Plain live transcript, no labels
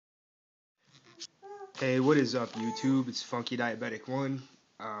Hey, what is up, YouTube? It's Funky Diabetic 1.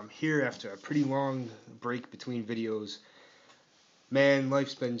 Here after a pretty long break between videos. Man,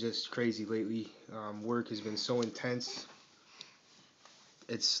 life's been just crazy lately. Work has been so intense.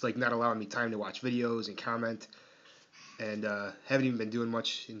 It's like not allowing me time to watch videos and comment. And haven't even been doing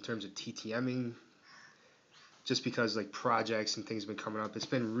much in terms of TTMing. Just because like projects and things have been coming up. It's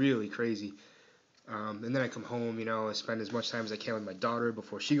been really crazy. And then I come home, I spend as much time as I can with my daughter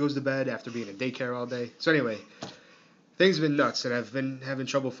before she goes to bed after being in daycare all day. So anyway, things have been nuts, and I've been having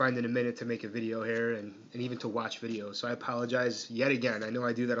trouble finding a minute to make a video here and even to watch videos. So I apologize yet again. I know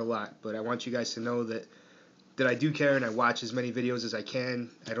I do that a lot, but I want you guys to know that I do care and I watch as many videos as I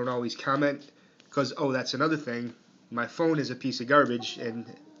can. I don't always comment because, oh, that's another thing. My phone is a piece of garbage, and,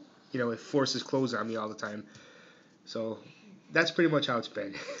 it forces clothes on me all the time. So that's pretty much how it's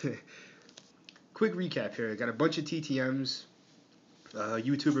been. Quick recap here. I got a bunch of TTMs, a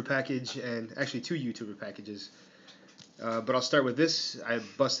YouTuber package, and actually 2 YouTuber packages. But I'll start with this. I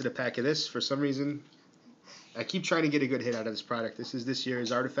busted a pack of this for some reason. I keep trying to get a good hit out of this product. This is this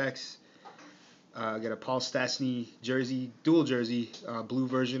year's Artifacts. I got a Paul Stastny jersey, dual jersey, blue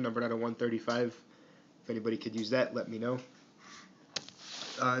version, numbered out of 135. If anybody could use that, let me know.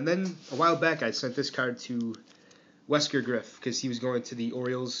 And then a while back, I sent this card to Weskergriff because he was going to the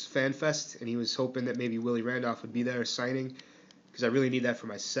Orioles Fan Fest, and he was hoping that maybe Willie Randolph would be there signing because I really need that for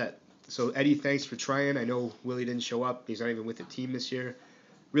my set. So, Eddie, thanks for trying. I know Willie didn't show up. He's not even with the team this year.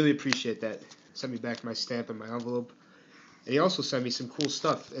 Really appreciate that. Sent me back my stamp and my envelope. And he also sent me some cool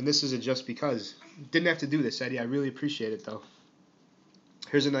stuff. And this is a just because. Didn't have to do this, Eddie. I really appreciate it, though.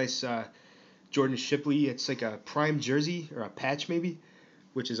 Here's a nice Jordan Shipley. It's like a prime jersey, or a patch maybe,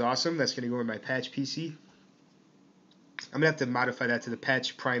 which is awesome. That's going to go in my patch PC. I'm going to have to modify that to the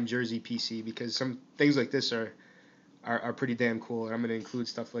patch prime jersey PC because some things like this are pretty damn cool, and I'm going to include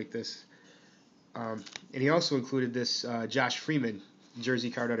stuff like this. And he also included this Josh Freeman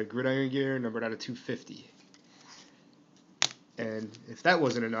jersey card out of Gridiron Gear, numbered out of 250. And if that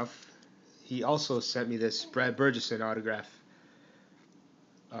wasn't enough, he also sent me this Brad Burgess autograph.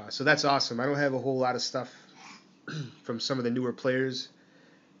 So that's awesome. I don't have a whole lot of stuff from some of the newer players,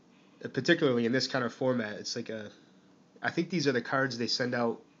 particularly in this kind of format. It's like I think these are the cards they send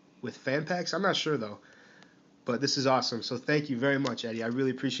out with fan packs. I'm not sure, though. But this is awesome, so thank you very much, Eddie. I really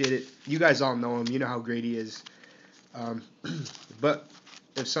appreciate it. You guys all know him. You know how great he is. But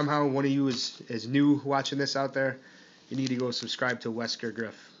if somehow one of you is new watching this out there, you need to go subscribe to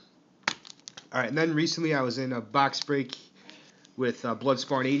Weskergriff. All right, and then recently I was in a box break with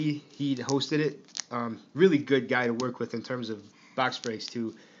Bloodspawn80. He hosted it. Really good guy to work with in terms of box breaks,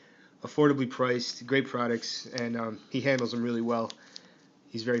 too. Affordably priced, great products, and he handles them really well.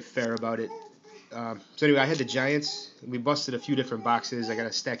 He's very fair about it. So anyway, I had the Giants. We busted a few different boxes. I got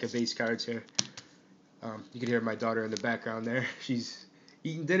a stack of base cards here. You can hear my daughter in the background there. She's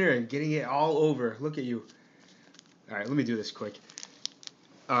eating dinner and getting it all over. Look at you. All right, let me do this quick.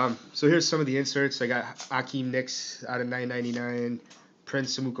 So here's some of the inserts. I got Akeem Nicks out of 9.99,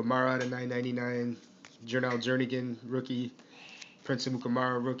 Prince Amukamara out of 9.99, Jernal Jernigan rookie, Prince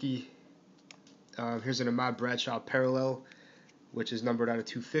Amukamara rookie. Here's an Ahmad Bradshaw parallel, which is numbered out of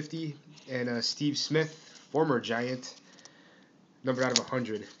 250, and Steve Smith, former Giant, numbered out of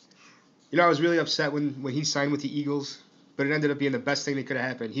 100. I was really upset when he signed with the Eagles, but it ended up being the best thing that could have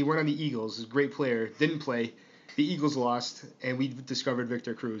happened. He went on the Eagles, a great player, didn't play, the Eagles lost, and we discovered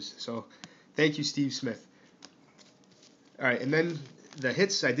Victor Cruz. So thank you, Steve Smith. All right, and then the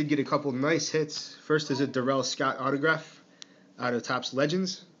hits, I did get a couple nice hits. First is a Darrell Scott autograph out of Topps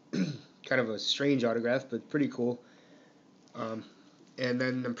Legends. Kind of a strange autograph, but pretty cool. And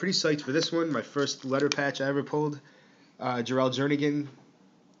then I'm pretty psyched for this one, my first letter patch I ever pulled. Jernal Jernigan.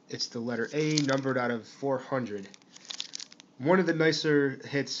 It's the letter A, numbered out of 400. One of the nicer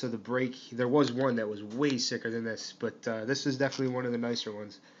hits of the break. There was one that was way sicker than this, but this is definitely one of the nicer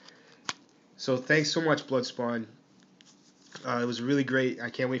ones. So thanks so much, Bloodspawn. It was really great. I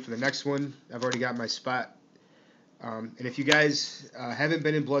can't wait for the next one. I've already got my spot. And if you guys haven't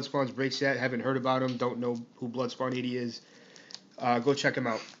been in Bloodspawn's breaks yet, haven't heard about him, don't know who Bloodspawn80 is, go check him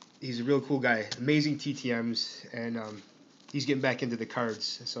out. He's a real cool guy. Amazing TTMs, and he's getting back into the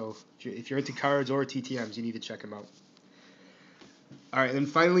cards. So if you're into cards or TTMs, you need to check him out. All right, and then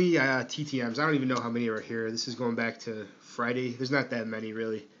finally, TTMs. I don't even know how many are here. This is going back to Friday. There's not that many,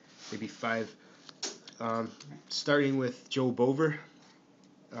 really. Maybe 5. Starting with Joe Bover.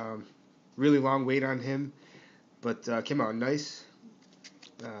 Really long wait on him, but came out nice.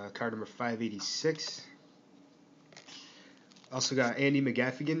 Card number 586. Also got Andy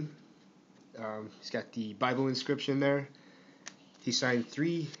McGaffigan. He's got the Bible inscription there. He signed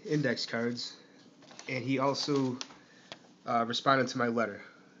 3 index cards and he also responded to my letter,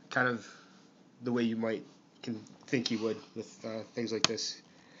 kind of the way you might think he would with things like this.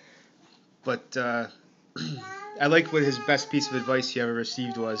 But I like what his best piece of advice he ever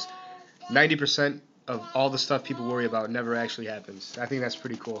received was, 90% of all the stuff people worry about never actually happens. I think that's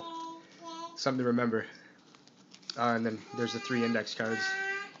pretty cool. Something to remember. And then there's the 3 index cards.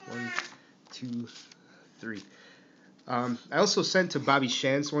 1, 2, 3. I also sent to Bobby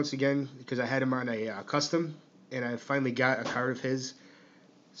Shantz once again because I had him on a custom, and I finally got a card of his,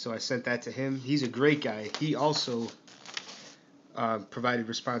 so I sent that to him. He's a great guy. He also provided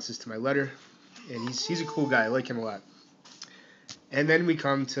responses to my letter, and he's a cool guy. I like him a lot. And then we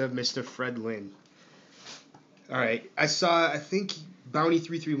come to Mr. Fred Lynn. Alright, I think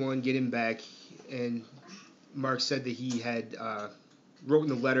Bounty331 get him back, and Mark said that he had wrote in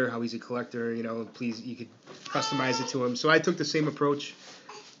the letter how he's a collector, you know, please, you could customize it to him. So I took the same approach,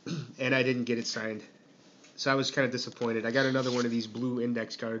 and I didn't get it signed. So I was kind of disappointed. I got another one of these blue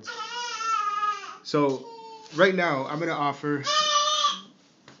index cards. So right now, I'm going to offer...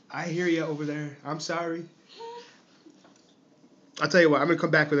 I hear you over there. I'm sorry. I'll tell you what, I'm going to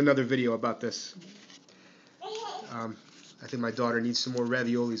come back with another video about this. I think my daughter needs some more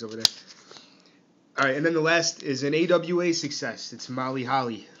raviolis over there. Alright, and then the last is an AWA success. It's Molly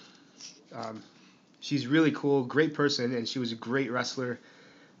Holly. She's really cool, great person, and she was a great wrestler.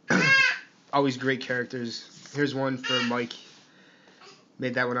 Always great characters. Here's one for Mike.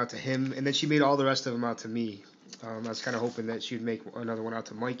 Made that one out to him, and then she made all the rest of them out to me. I was kind of hoping that she would make another one out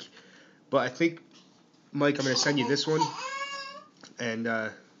to Mike. But I think, Mike, I'm going to send you this one,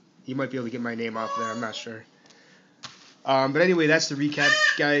 and you might be able to get my name off there. I'm not sure. But anyway, that's the recap,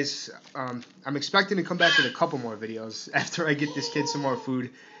 guys. I'm expecting to come back with a couple more videos after I get this kid some more food.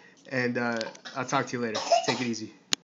 And I'll talk to you later. Take it easy.